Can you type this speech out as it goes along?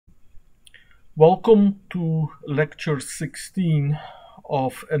Welcome to lecture 16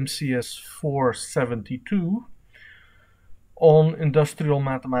 of MCS 472 on industrial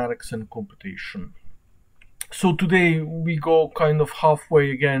mathematics and computation. So today we go kind of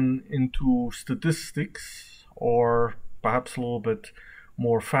halfway again into statistics, or perhaps a little bit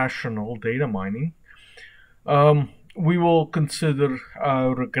more fashionable data mining. We will consider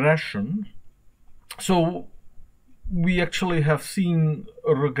regression. So we actually have seen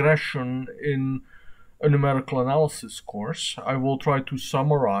a regression in a numerical analysis course. I will try to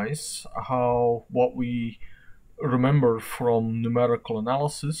summarize what we remember from numerical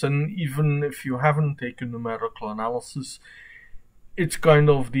analysis, and even if you haven't taken numerical analysis, it's kind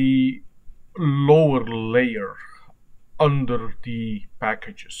of the lower layer under the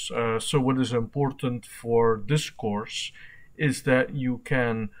packages. So what is important for this course is that you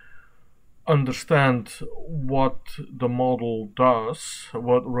can understand what the model does,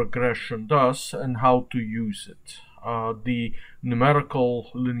 what regression does, and how to use it. The numerical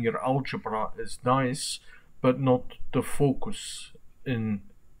linear algebra is nice, but not the focus in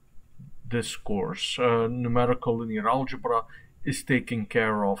this course. Numerical linear algebra is taken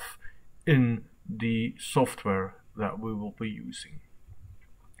care of in the software that we will be using.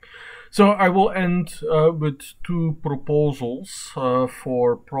 So I will end with two proposals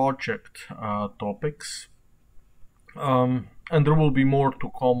for project topics, and there will be more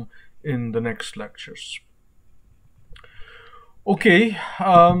to come in the next lectures. Okay,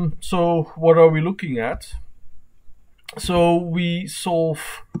 so what are we looking at? So we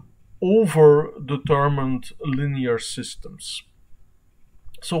solve overdetermined linear systems.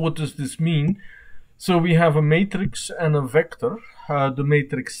 So what does this mean? So we have a matrix and a vector. The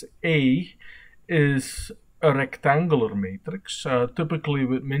matrix A is a rectangular matrix, typically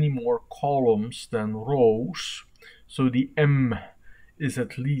with many more columns than rows. So the M is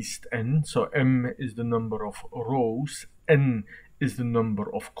at least n. So M is the number of rows, n is the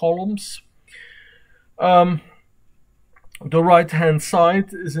number of columns. The right-hand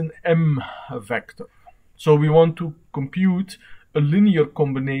side is an M vector. So we want to compute a linear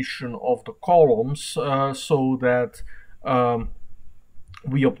combination of the columns so that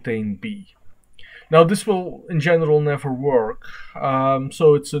we obtain B. Now this will in general never work,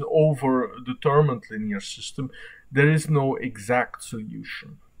 so it's an overdetermined linear system. There is no exact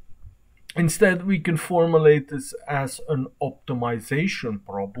solution. Instead, we can formulate this as an optimization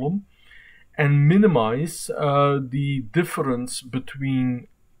problem and minimize the difference between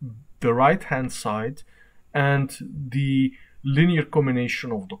the right-hand side and the linear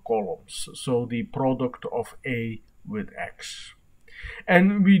combination of the columns, so the product of A with X.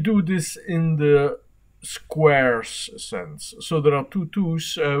 And we do this in the squares sense. So there are two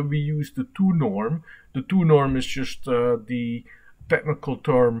 2's. We use the 2 norm. The 2 norm is just the technical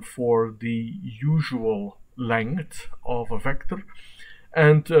term for the usual length of a vector.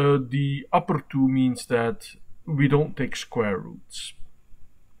 And the upper 2 means that we don't take square roots.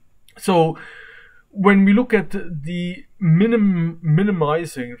 So when we look at the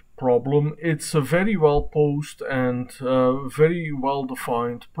minimizing problem, it's a very well posed and very well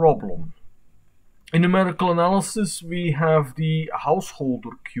defined problem. In numerical analysis, we have the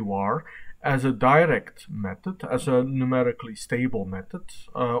householder QR as a direct method, as a numerically stable method.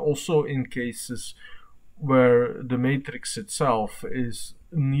 Also in cases where the matrix itself is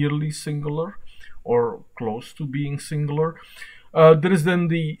nearly singular or close to being singular. There is then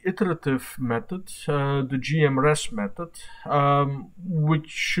the iterative method, the GMRS method, which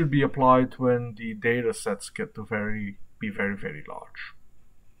should be applied when the data sets get to be very, very large.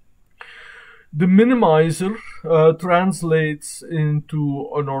 The minimizer translates into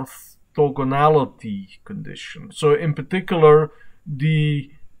an orthogonality condition. So in particular,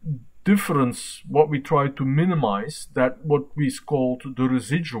 the difference, what we try to minimize, that what we called the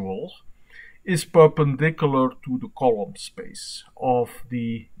residual, is perpendicular to the column space of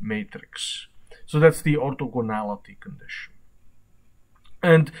the matrix. So that's the orthogonality condition.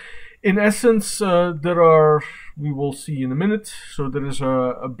 And in essence, we will see in a minute, so there is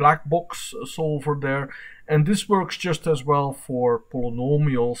a black box solver there, and this works just as well for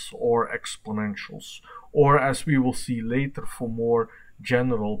polynomials or exponentials, or as we will see later, for more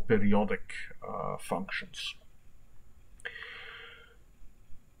general periodic functions.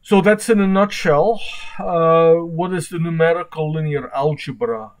 So that's in a nutshell what is the numerical linear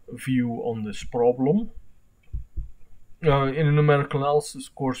algebra view on this problem. In a numerical analysis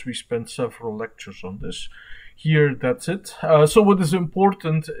course, we spent several lectures on this. Here, that's it. So what is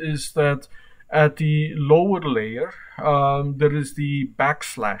important is that at the lower layer, there is the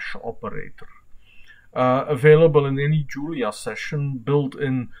backslash operator available in any Julia session, built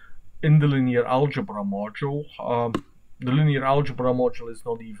in in the linear algebra module. The linear algebra module is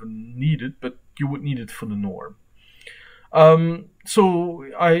not even needed, but you would need it for the norm. So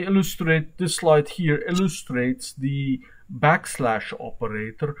I illustrate, this slide here illustrates the backslash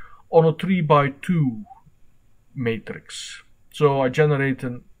operator on a 3x2 matrix. So I generate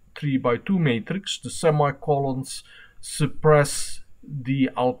a 3x2 matrix. The semicolons suppress the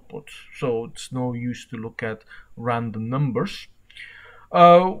output, so it's no use to look at random numbers.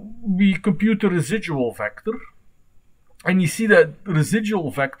 We compute a residual vector, and you see that residual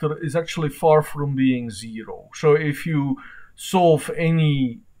vector is actually far from being 0. So if you solve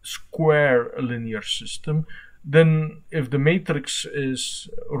any square linear system, then if the matrix is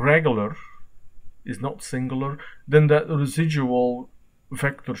regular, is not singular, then that residual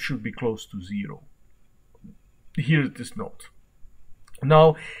vector should be close to 0. Here it is not.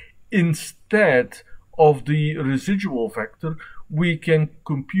 Now, instead of the residual vector, we can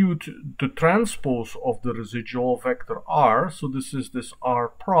compute the transpose of the residual vector r, so this is this r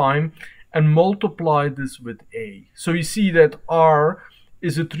prime, and multiply this with a. So you see that r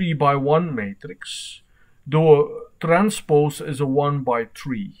is a 3x1 matrix, though transpose is a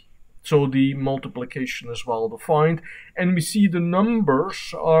 1x3. So the multiplication is well defined, and we see the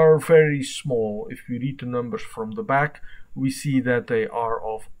numbers are very small. If we read the numbers from the back, we see that they are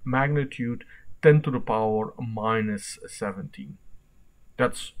of magnitude 10 to the power minus 17.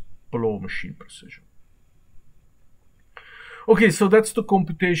 That's below machine precision. Okay, so that's the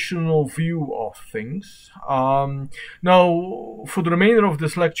computational view of things. Now, for the remainder of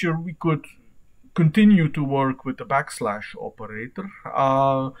this lecture, we could continue to work with the backslash operator,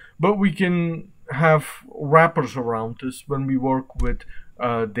 but we can have wrappers around this when we work with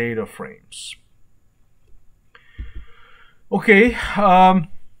data frames. Okay,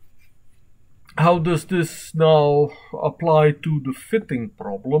 how does this now apply to the fitting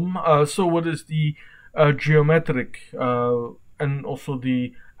problem? So what is the geometric and also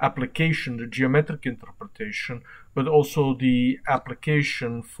the application, the geometric interpretation, but also the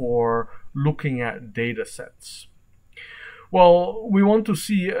application for looking at data sets? Well, we want to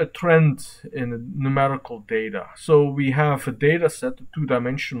see a trend in numerical data. So we have a data set, a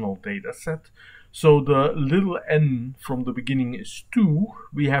two-dimensional data set. So the little n from the beginning is 2.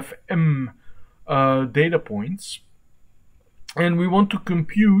 We have m data points, and we want to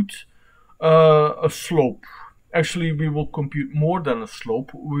compute a slope. Actually, we will compute more than a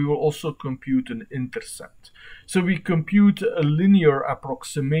slope. We will also compute an intercept. So we compute a linear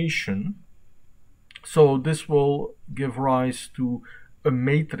approximation. So this will give rise to a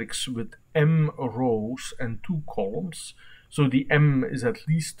matrix with m rows and 2 columns. So the m is at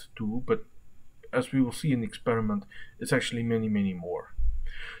least 2, but as we will see in the experiment, it's actually many, many more.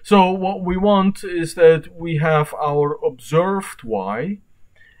 So what we want is that we have our observed y,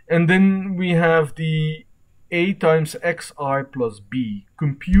 and then we have the a times xi plus b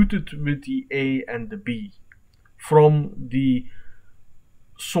computed with the a and the b from the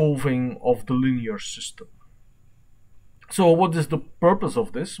solving of the linear system. So what is the purpose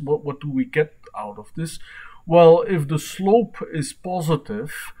of this? What do we get out of this? Well, if the slope is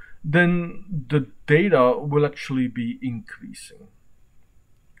positive, then the data will actually be increasing.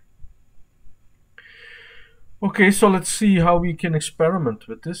 Okay, so let's see how we can experiment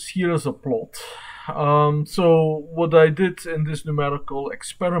with this. Here is a plot. So what I did in this numerical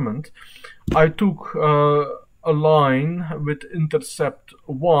experiment, I took a line with intercept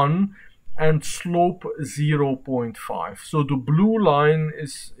 1 and slope 0.5. So the blue line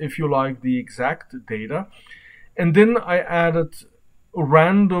is, if you like, the exact data. And then I added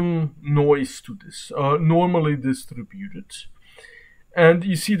random noise to this, normally distributed. And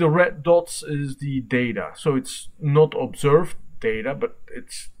you see the red dots is the data. So it's not observed data, but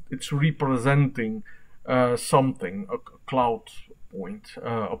it's representing something, a cloud point,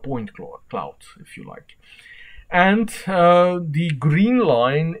 a point cloud, if you like. And the green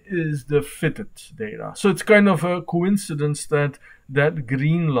line is the fitted data. So it's kind of a coincidence that that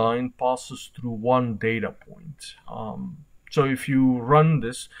green line passes through one data point. So if you run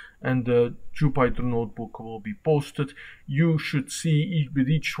this, and the Jupyter notebook will be posted, you should see with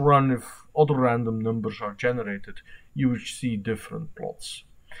each run, if other random numbers are generated, you would see different plots.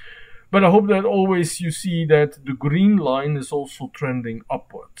 But I hope that always you see that the green line is also trending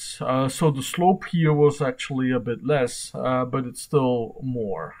upwards. So the slope here was actually a bit less, but it's still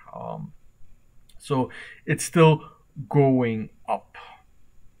more. So it's still going up.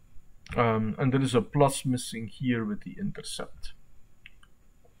 And there is a plus missing here with the intercept.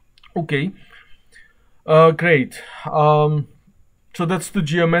 Okay, great. So that's the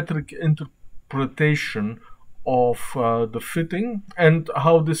geometric interpretation of the fitting and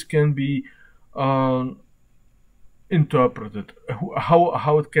how this can be interpreted,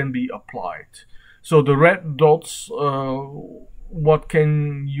 how it can be applied. So the red dots, what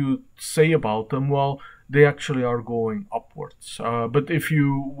can you say about them? Well, they actually are going upwards. But if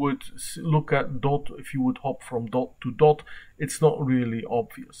you would look at dot, if you would hop from dot to dot, it's not really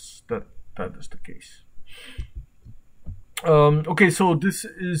obvious that that is the case. Okay, so this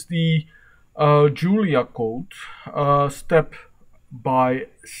is the Julia code, step by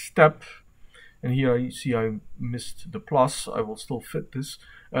step. And here you see I missed the plus. I will still fix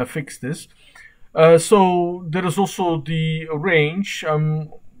this. So there is also the range.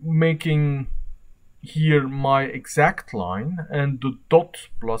 I'm making here my exact line, and the dot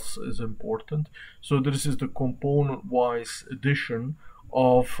plus is important. So this is the component-wise addition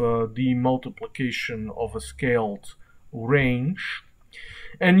of the multiplication of a scaled range.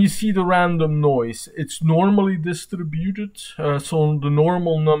 And you see the random noise. It's normally distributed, so the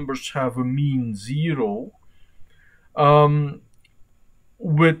normal numbers have a mean 0,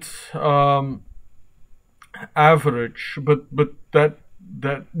 with average, but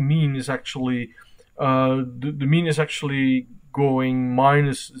that mean is actually the mean is actually going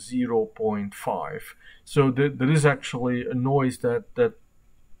minus 0.5. So there is actually a noise that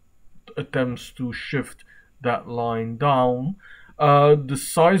attempts to shift that line down. The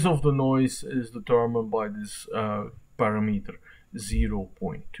size of the noise is determined by this parameter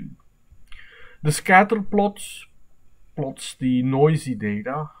 0.2. The scatter plots the noisy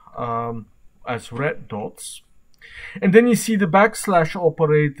data as red dots. And then you see the backslash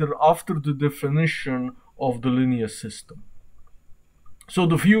operator after the definition of the linear system. So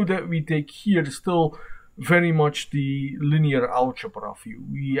the view that we take here is still very much the linear algebra view.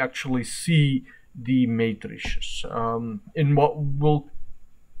 We actually see the matrices. In what will,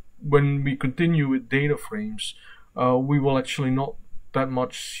 when we continue with data frames, we will actually not that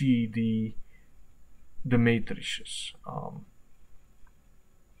much see the matrices.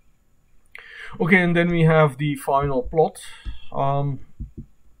 Okay, and then we have the final plot,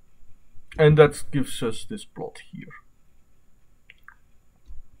 and that gives us this plot here.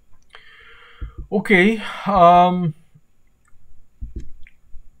 Okay,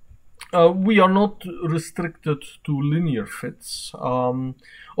 we are not restricted to linear fits,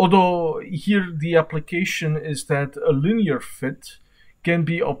 although here the application is that a linear fit can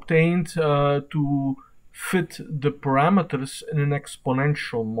be obtained to fit the parameters in an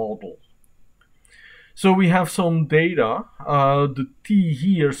exponential model. So we have some data. The t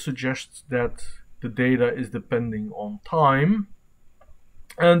here suggests that the data is depending on time,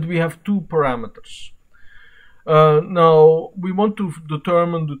 and we have two parameters. Now we want to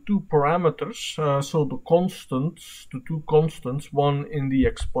determine the two parameters, so the constants, the two constants, one in the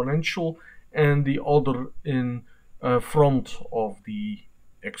exponential and the other in front of the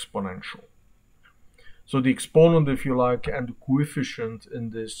exponential. So the exponent, if you like, and the coefficient in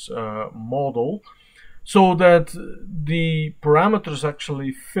this model, so that the parameters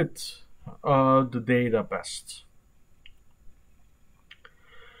actually fit the data best.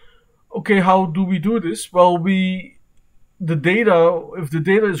 Okay, how do we do this? Well, if the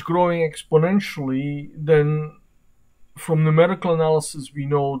data is growing exponentially, then from numerical analysis we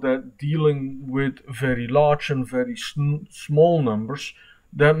know that dealing with very large and very small numbers,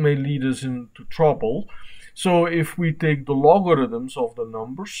 that may lead us into trouble. So if we take the logarithms of the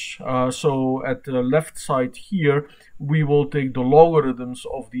numbers, so at the left side here, we will take the logarithms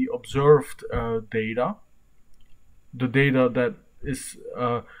of the observed data, the data that is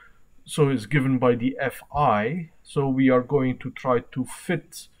is given by the fi. So we are going to try to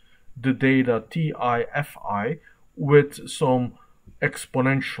fit the data ti fi with some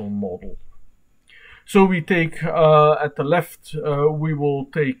exponential model. So we take at the left, we will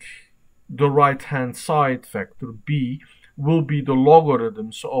take the right hand side vector b will be the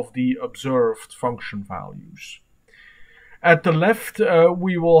logarithms of the observed function values. At the left,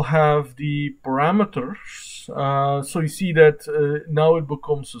 we will have the parameters. So you see that now it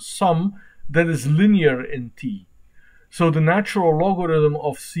becomes a sum that is linear in t. So the natural logarithm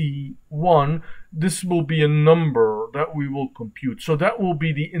of c1, this will be a number that we will compute. So that will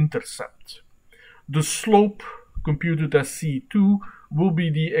be the intercept. The slope computed as c2 will be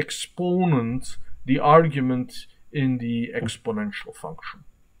the exponent, the argument in the exponential function.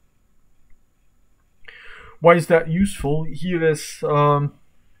 Why is that useful? Here is an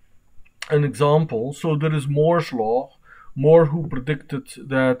example. So there is Moore's law. Moore, who predicted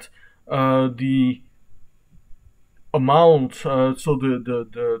that the amount, so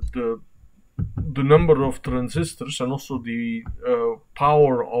the number of transistors and also the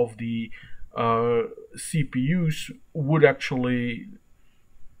power of the CPUs would actually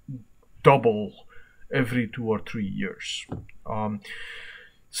double every 2 or 3 years.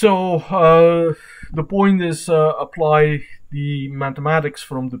 The point is apply the mathematics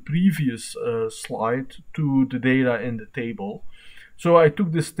from the previous slide to the data in the table. So I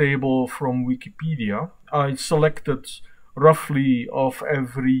took this table from Wikipedia. I selected roughly of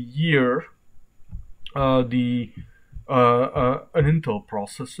every year an Intel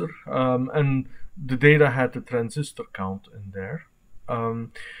processor, and the data had the transistor count in there.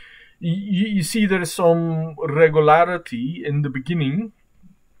 You see there is some regularity in the beginning,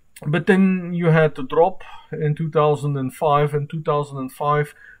 but then you had the drop in 2005, and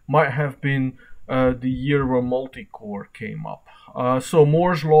 2005 might have been the year where multi-core came up. So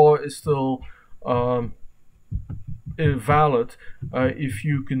Moore's law is still valid if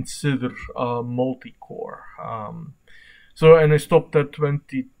you consider multi-core. And I stopped at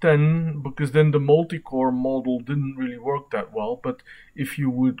 2010 because then the multi-core model didn't really work that well. But if you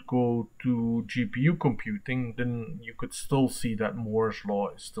would go to GPU computing, then you could still see that Moore's law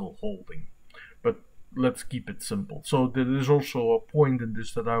is still holding. But let's keep it simple. So there is also a point in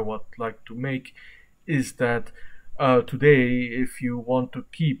this that I would like to make, is that today, if you want to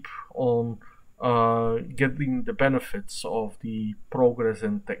keep on getting the benefits of the progress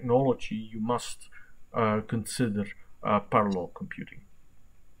in technology, you must consider parallel computing.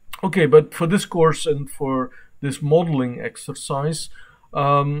 Okay, but for this course and for this modeling exercise,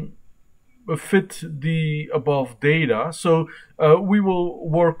 fit the above data. So we will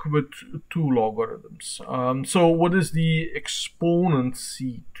work with two logarithms. So what is the exponent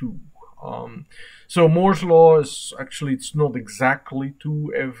C2? So Moore's law is actually, it's not exactly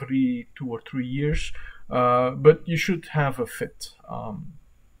 2 every 2 or 3 years, but you should have a fit.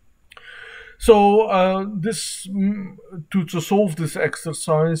 To solve this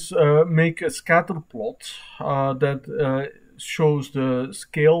exercise, make a scatter plot that shows the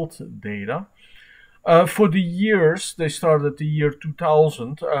scaled data. For the years, they start at the year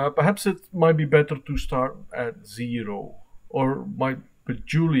 2000. Perhaps it might be better to start at 0, or with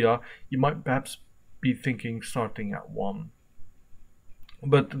Julia, you might perhaps be thinking starting at 1.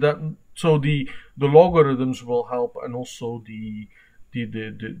 But the logarithms will help, and also the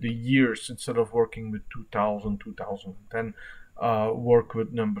years, instead of working with 2000, 2010, work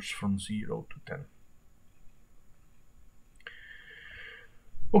with numbers from 0 to 10.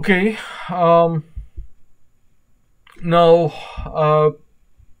 Okay, now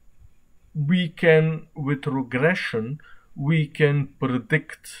we can, with regression, we can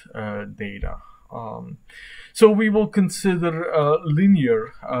predict data. So we will consider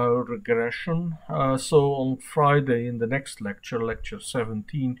linear regression. So on Friday in the next lecture, lecture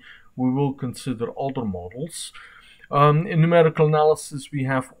 17, we will consider other models. In numerical analysis, we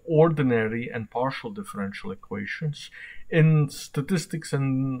have ordinary and partial differential equations. In statistics,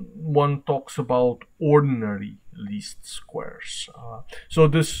 and one talks about ordinary least squares. So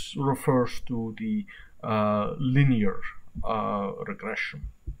this refers to the linear regression.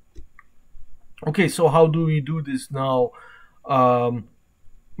 Okay, so how do we do this now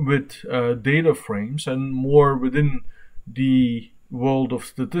with data frames, and more within the world of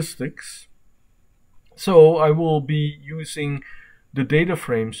statistics? So I will be using the data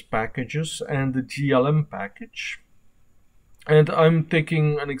frames packages and the GLM package. And I'm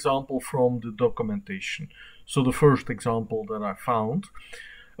taking an example from the documentation. So the first example that I found.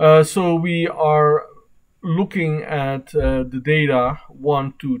 So we are looking at the data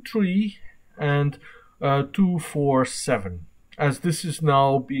 1, 2, 3 and 2, 4, 7. As this is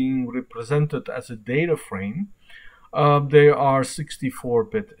now being represented as a data frame, they are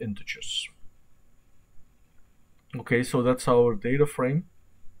 64-bit integers. Okay, so that's our data frame.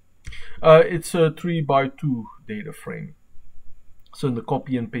 It's a 3 by 2 data frame. So in the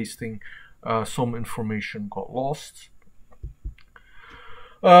copy and pasting, some information got lost.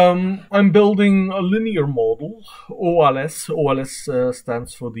 I'm building a linear model, OLS. OLS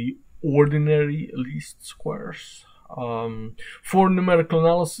stands for the ordinary least squares. For numerical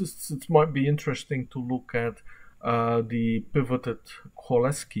analysis, it might be interesting to look at the pivoted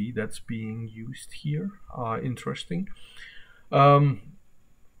Cholesky that's being used here. Interesting.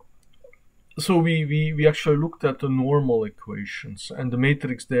 So we actually looked at the normal equations, and the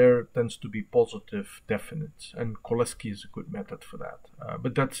matrix there tends to be positive definite, and Cholesky is a good method for that,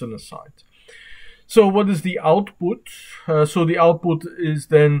 but that's an aside. So what is the output? So the output is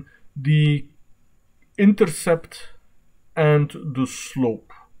then the intercept and the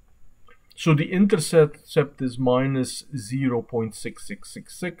slope. So the intercept is minus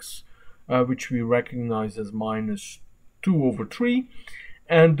 0.6666, which we recognize as minus 2 over 3,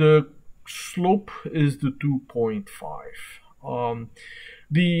 and the slope is the 2.5.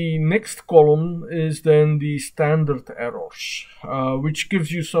 The next column is then the standard errors, which gives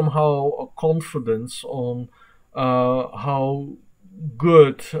you somehow a confidence on how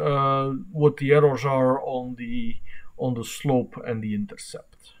good what the errors are on the slope and the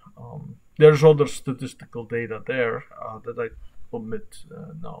intercept. There's other statistical data there that I omit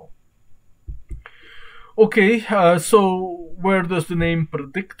now. Okay, so where does the name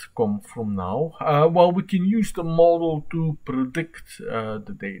predict come from now? Well, we can use the model to predict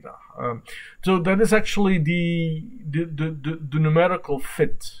the data. So that is actually the numerical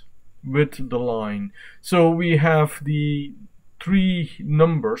fit with the line. So we have the three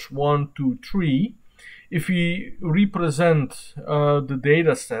numbers, 1, 2, 3. If we represent the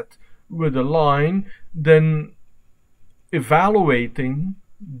data set with a line, then evaluating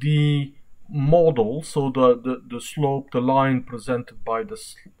the model, so the slope, the line presented by the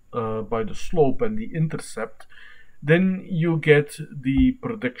slope and the intercept, then you get the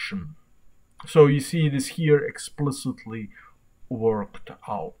prediction. So you see this here explicitly worked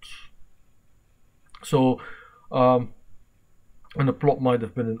out. So and the plot might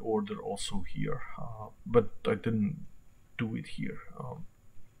have been in order also here, but I didn't do it here.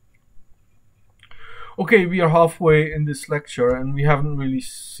 Okay, we are halfway in this lecture and we haven't really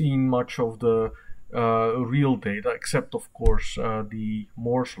seen much of the real data, except of course the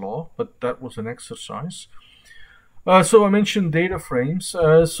Moore's law, but that was an exercise. So I mentioned data frames.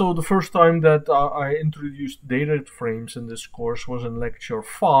 So the first time that I introduced data frames in this course was in lecture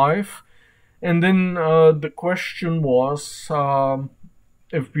 5. And then the question was,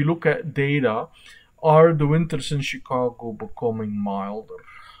 if we look at data, are the winters in Chicago becoming milder?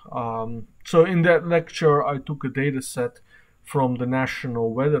 So in that lecture, I took a data set from the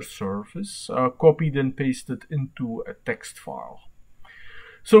National Weather Service, copied and pasted into a text file.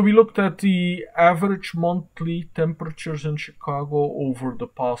 So we looked at the average monthly temperatures in Chicago over the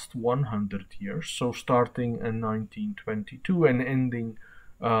past 100 years, so starting in 1922 and ending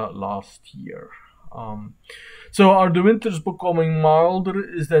last year. So are the winters becoming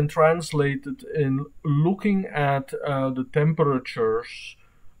milder is then translated in looking at the temperatures,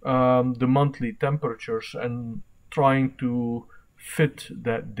 the monthly temperatures, and trying to fit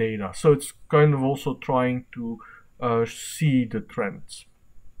that data. So it's kind of also trying to see the trends.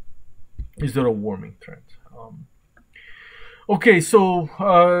 Is there a warming trend? Okay, so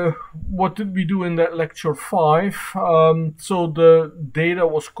what did we do in that lecture 5? So the data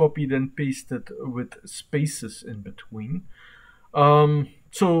was copied and pasted with spaces in between.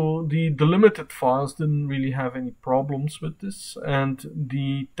 So the delimited files didn't really have any problems with this, and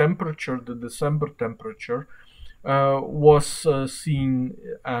the temperature, the December temperature, was seen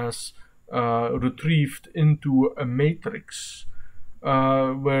as retrieved into a matrix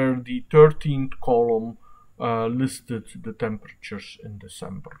where the 13th column listed the temperatures in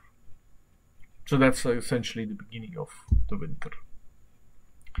December. So that's essentially the beginning of the winter.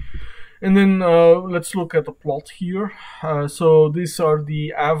 And then let's look at the plot here. So these are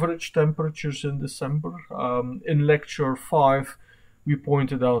the average temperatures in December. In lecture 5, we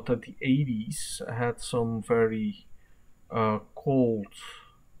pointed out that the 80s had some very cold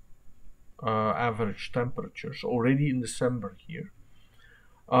average temperatures already in December here.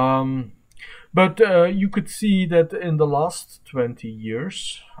 But you could see that in the last 20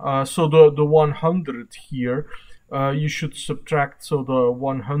 years, so the 100 here, you should subtract, so the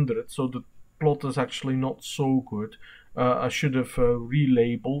 100, so the plot is actually not so good. I should have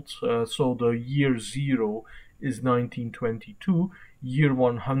relabeled, so the year 0 is 1922, year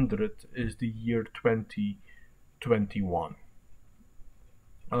 100 is the year 2021.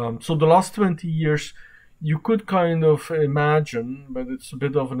 So the last 20 years, you could kind of imagine, but it's a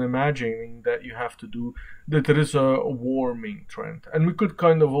bit of an imagining that you have to do, that there is a warming trend. And we could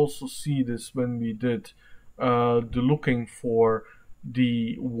kind of also see this when we did the looking for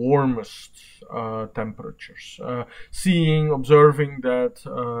the warmest temperatures. Observing that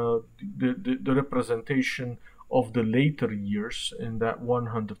the representation of the later years in that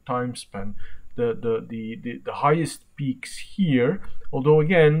 100 time span, the highest peaks here, although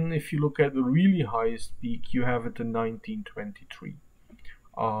again, if you look at the really highest peak, you have it in 1923.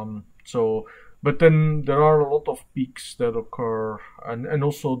 But then there are a lot of peaks that occur, and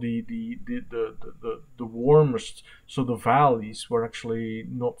also the warmest, so the valleys were actually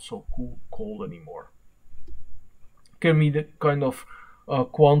not so cold anymore. Can we kind of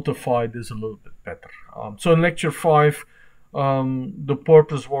quantify this a little bit better? So in lecture 5, the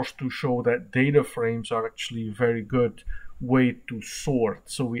purpose was to show that data frames are actually very good way to sort.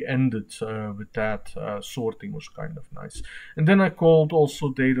 So we ended with that. Sorting was kind of nice. And then I called also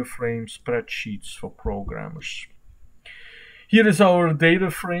data frame spreadsheets for programmers. Here is our data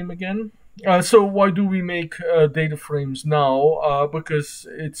frame again. So why do we make data frames now? Because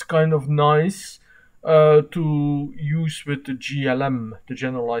it's kind of nice to use with the GLM, the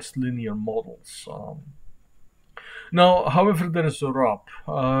generalized linear models. Now, however, there is a rub.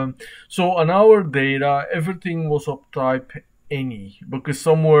 So on our data, everything was of type any, because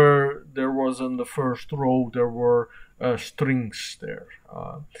somewhere there was in the first row, there were strings there.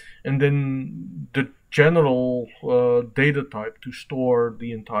 And then the general data type to store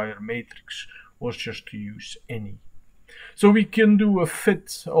the entire matrix was just to use any. So we can do a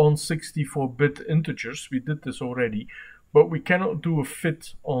fit on 64-bit integers. We did this already, but we cannot do a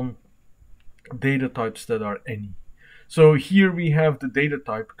fit on data types that are any. So here we have the data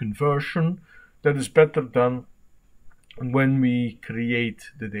type conversion that is better done when we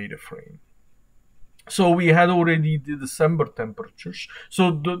create the data frame. So we had already the December temperatures.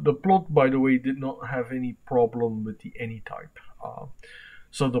 So the plot, by the way, did not have any problem with the any type.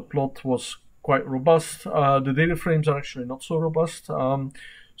 So the plot was quite robust. The data frames are actually not so robust.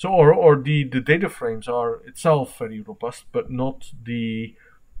 The data frames are itself very robust, but not the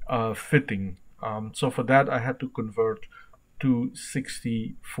fitting. So for that, I had to convert to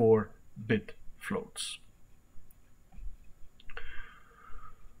 64-bit floats.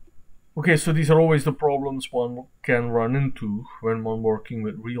 Okay, so these are always the problems one can run into when one working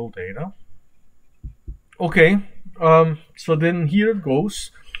with real data. Okay, so then here it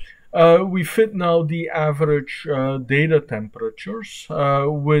goes. We fit now the average data temperatures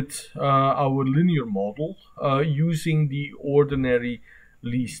with our linear model using the ordinary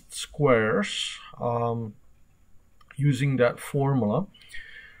least squares, using that formula.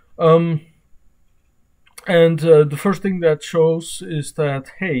 And the first thing that shows is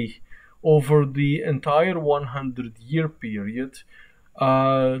that, hey, over the entire 100-year period,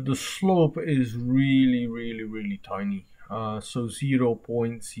 the slope is really, really, really tiny. So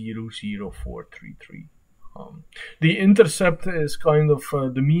 0.00433. The intercept is kind of,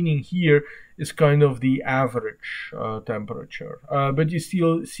 the meaning here is kind of the average temperature. But you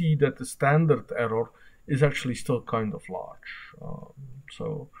still see that the standard error is actually still kind of large.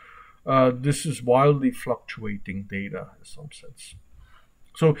 This is wildly fluctuating data in some sense.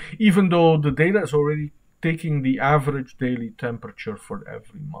 So even though the data is already taking the average daily temperature for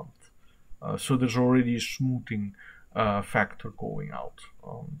every month, so there's already a smoothing factor going out.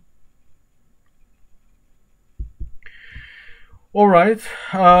 All right.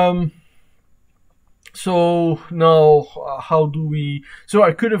 So now, how do we? So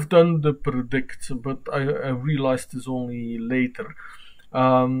I could have done the predict, but I realized this only later.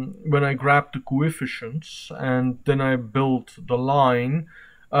 When I grabbed the coefficients and then I built the line,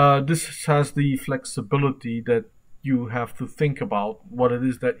 this has the flexibility that you have to think about what it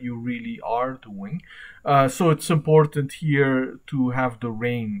is that you really are doing. So it's important here to have the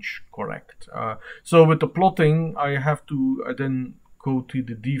range correct. So with the plotting, I have to then go to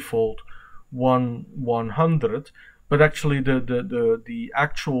the default 100, but actually the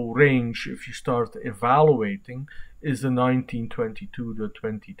actual range, if you start evaluating, is the 1922 to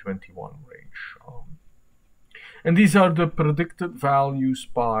 2021 range. And these are the predicted values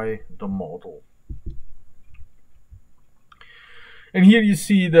by the model. And here you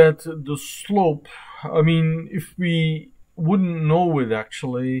see that the slope, I mean, if we wouldn't know it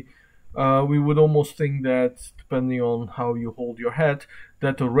actually, we would almost think that, depending on how you hold your head,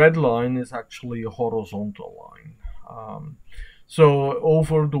 that the red line is actually a horizontal line. So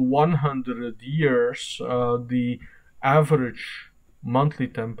over the 100 years, the average monthly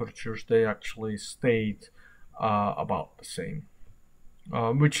temperatures, they actually stayed about the same,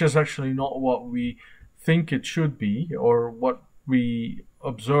 which is actually not what we think it should be or what we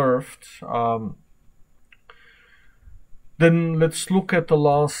observed. Then let's look at the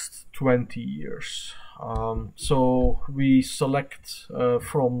last 20 years. So we select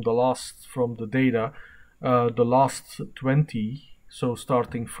from the data the last 20, so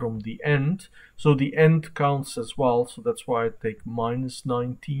starting from the end. So the end counts as well, so that's why I take minus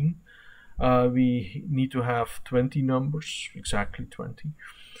 19. We need to have 20 numbers, exactly 20.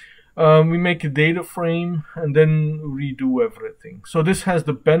 We make a data frame and then redo everything. So this has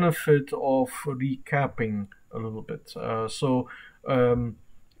the benefit of recapping a little bit.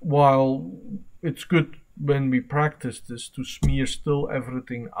 While it's good when we practice this to smear still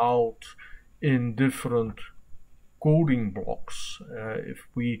everything out in different coding blocks, if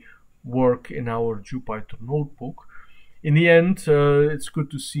we work in our Jupyter notebook, In the end, it's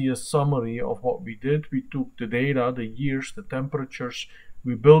good to see a summary of what we did. We took the data, the years, the temperatures,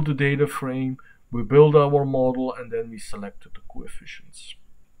 we built the data frame, we built our model, and then we selected the coefficients.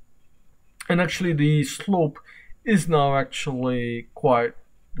 And actually the slope is now actually quite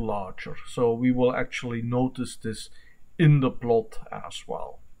larger. So we will actually notice this in the plot as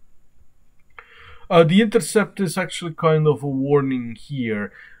well. The intercept is actually kind of a warning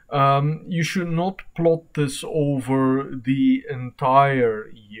here. You should not plot this over the entire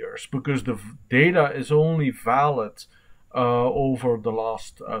years because the data is only valid over the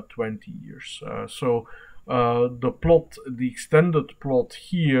last 20 years. So the plot, the extended plot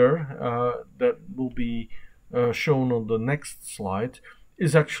here that will be shown on the next slide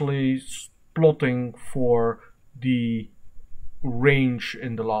is actually plotting for the range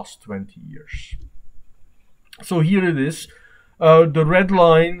in the last 20 years. So here it is. The red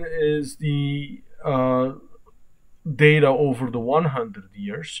line is the data over the 100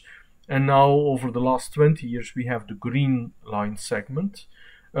 years. And now over the last 20 years, we have the green line segment.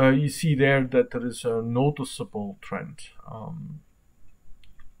 You see there that there is a noticeable trend.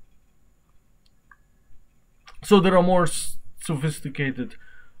 So there are more sophisticated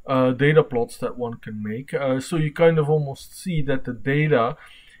data plots that one can make. So you kind of almost see that the data,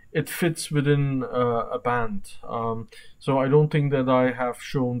 it fits within a band. So I don't think that I have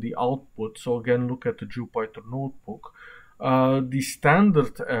shown the output. So again, look at the Jupyter notebook. The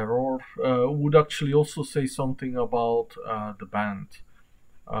standard error would actually also say something about the band.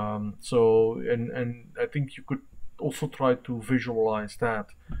 And I think you could also try to visualize that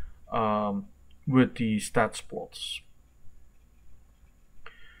with the stats plots.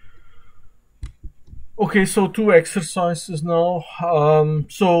 Okay, so 2 exercises now.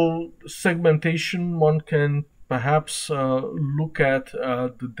 So segmentation, one can perhaps look at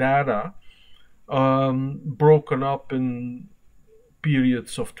the data broken up in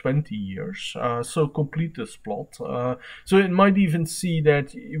periods of 20 years. So complete this plot. So it might even see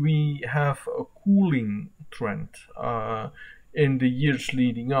that we have a cooling trend in the years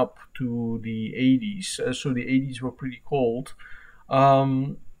leading up to the 80s. So the 80s were pretty cold.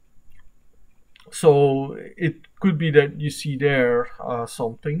 So it could be that you see there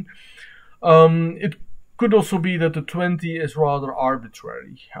something. It could also be that the 20 is rather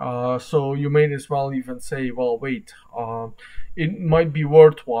arbitrary. So you may as well even say, well, wait, it might be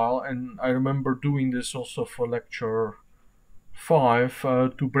worthwhile. And I remember doing this also for lecture 5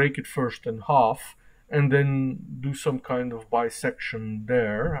 to break it first in half and then do some kind of bisection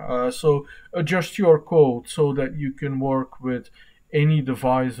there. So adjust your code so that you can work with any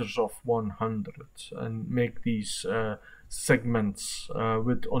divisors of 100 and make these segments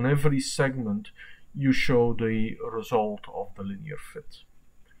with on every segment you show the result of the linear fit.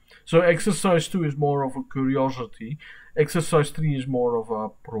 So exercise 2 is more of a curiosity. Exercise 3 is more of a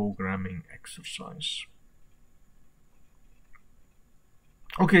programming exercise.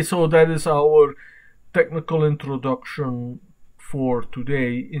 Okay, so that is our technical introduction for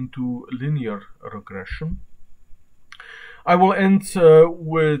today into linear regression. I will end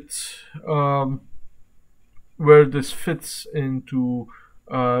with where this fits into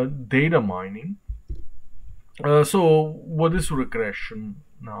data mining. So what is regression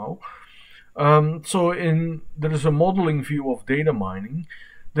now? There is a modeling view of data mining.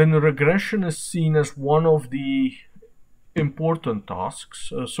 Then regression is seen as one of the important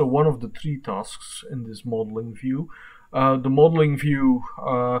tasks. So one of the 3 tasks in this modeling view. The modeling view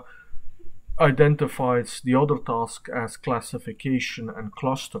identifies the other task as classification and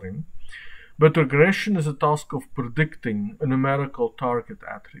clustering. But regression is a task of predicting a numerical target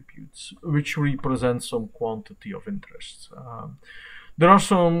attributes, which represents some quantity of interest. There are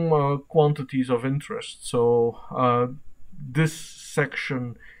some quantities of interest. So this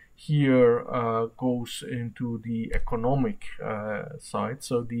section here goes into the economic side.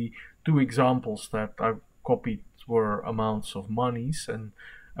 So the 2 examples that I've copied were amounts of monies and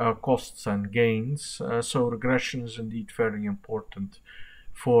costs and gains. So regression is indeed very important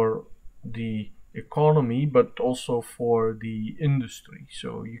for the economy, but also for the industry.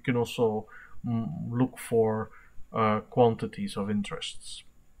 So you can also look for quantities of interests.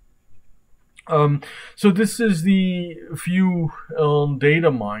 So this is the view on data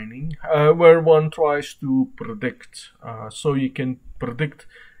mining, where one tries to predict. So you can predict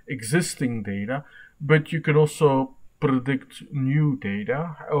existing data, but you can also predict new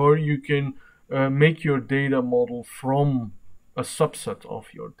data, or you can make your data model from a subset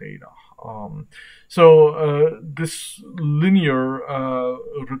of your data. This linear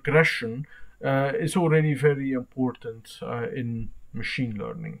regression is already very important in machine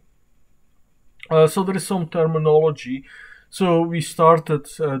learning. So there is some terminology. So we started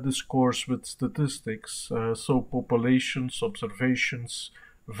this course with statistics. So populations, observations,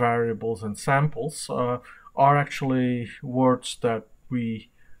 variables, and samples are actually words that we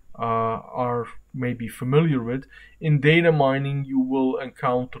are maybe familiar with. In data mining, you will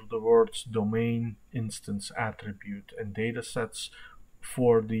encounter the words domain, instance, attribute, and data sets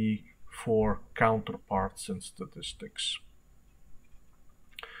for the four counterparts in statistics.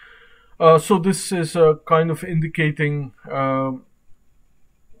 So this is kind of indicating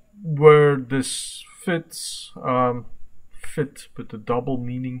where this fits, fit with the double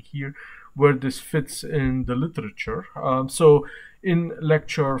meaning here, where this fits in the literature. So in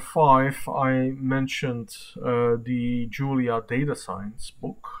lecture 5, I mentioned the Julia data science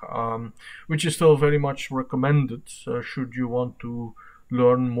book, which is still very much recommended should you want to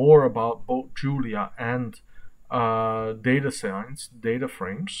learn more about both Julia and data science, data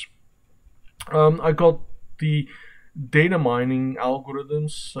frames. I got the data mining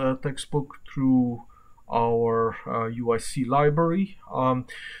algorithms textbook through our UIC library.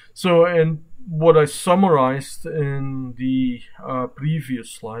 And what I summarized in the previous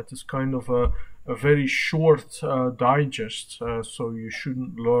slide is kind of a very short digest, so you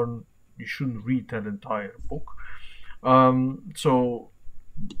shouldn't read that entire book. So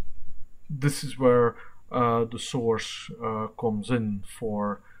this is where the source comes in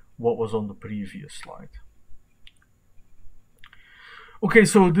for what was on the previous slide. Okay,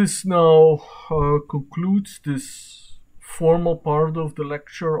 so this now concludes this formal part of the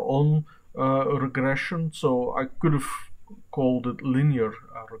lecture on regression. So I could have called it linear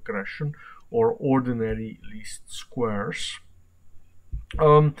regression or ordinary least squares.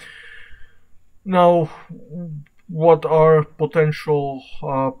 Now, what are potential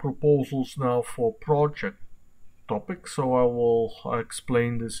proposals now for project topic? So I will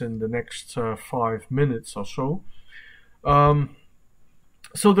explain this in the next 5 minutes or so.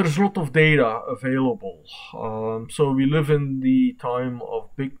 So there's a lot of data available. So we live in the time of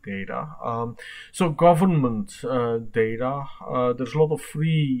big data. So government data, there's a lot of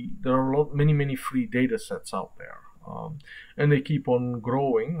there are many free data sets out there, and they keep on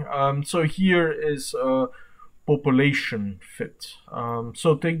growing. So here is a population fit.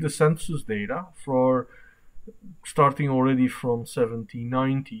 So take the census data for starting already from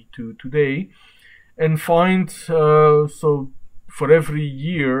 1790 to today, and find so for every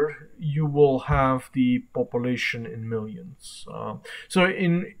year you will have the population in millions. So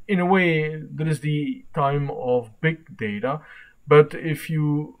in a way there is the time of big data, but if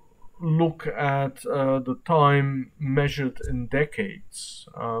you look at the time measured in decades,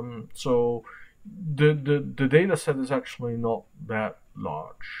 so the data set is actually not that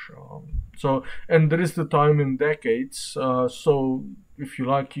large. And there is the time in decades, so if you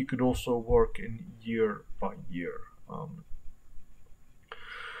like you could also work in year by year.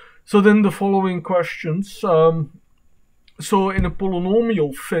 So then the following questions. So in a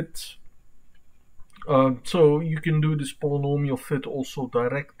polynomial fit, so you can do this polynomial fit also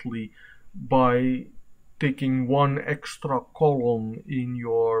directly by taking one extra column in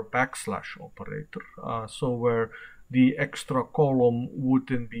your backslash operator. So where the extra column would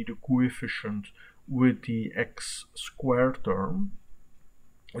then be the coefficient with the x squared term,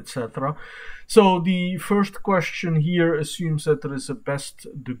 etc. So the first question here assumes that there is a best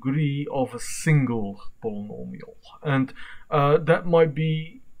degree of a single polynomial, and that might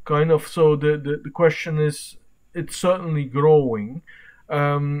be kind of, so the question is, it's certainly growing.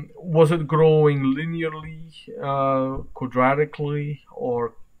 Was it growing linearly, quadratically,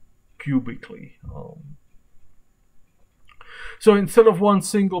 or cubically? So instead of one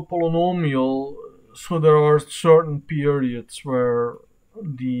single polynomial, so there are certain periods where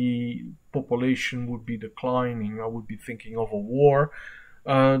the population would be declining. I would be thinking of a war.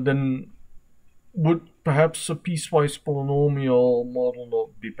 Then would perhaps a piecewise polynomial model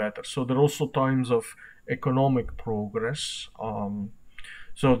not be better? So there are also times of economic progress.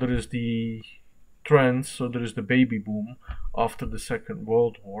 So there is the trend, so there is the baby boom after the Second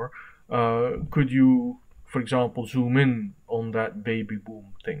World War. Could you, for example, zoom in on that baby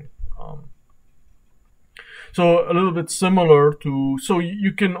boom thing? So a little bit similar to, so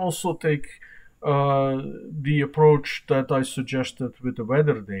you can also take the approach that I suggested with the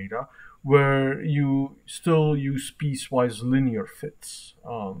weather data, where you still use piecewise linear fits.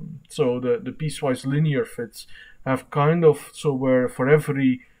 So the piecewise linear fits have kind of, so where for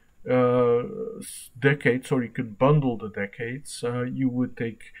every decade, so you could bundle the decades, you would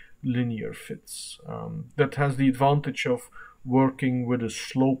take linear fits. That has the advantage of working with a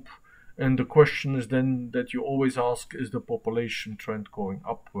slope. And the question is then that you always ask, is the population trend going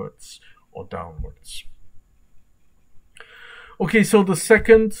upwards or downwards. Okay, so the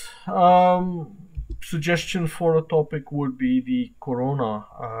second suggestion for a topic would be the corona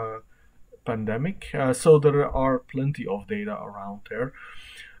pandemic. So there are plenty of data around there.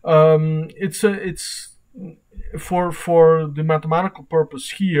 It's for the mathematical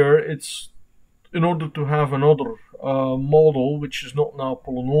purpose here. It's in order to have another model, which is not now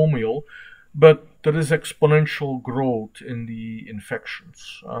polynomial, but there is exponential growth in the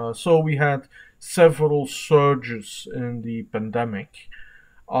infections. So we had several surges in the pandemic.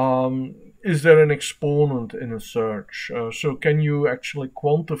 Is there an exponent in a surge? So can you actually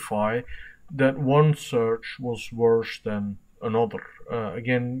quantify that one surge was worse than another?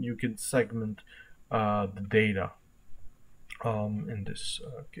 Again, you can segment the data in this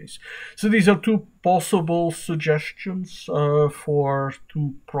case. So these are two possible suggestions for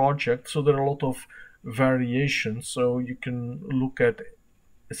two projects. So there are a lot of variations. So you can look at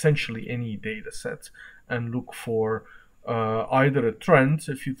essentially any data set and look for either a trend,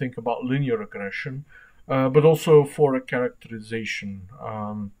 if you think about linear regression, but also for a characterization,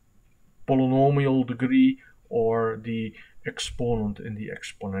 polynomial degree or the exponent in the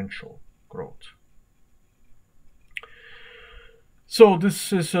exponential growth. So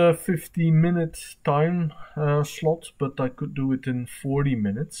this is a 50-minute time slot, but I could do it in 40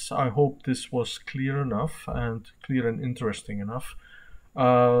 minutes. I hope this was clear enough and clear and interesting enough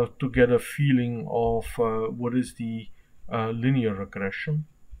to get a feeling of what is the linear regression.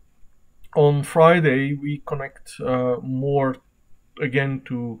 On Friday, we connect more again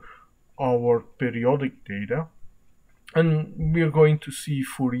to our periodic data, and we are going to see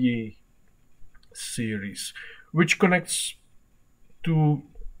Fourier series, which connects to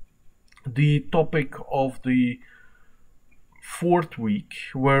the topic of the fourth week,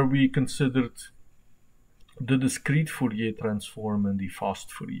 where we considered the discrete Fourier transform and the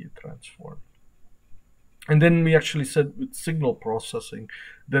fast Fourier transform. And then we actually said with signal processing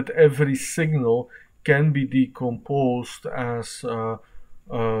that every signal can be decomposed as a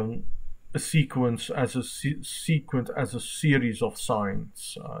sequence, as a series of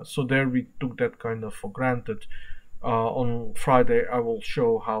signs. So there we took that kind of for granted. On Friday, I will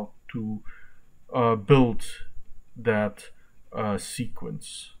show how to build that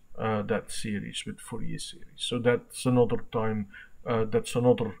sequence, that series with Fourier series. So that's another time, that's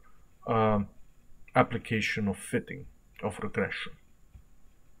another application of fitting, of regression.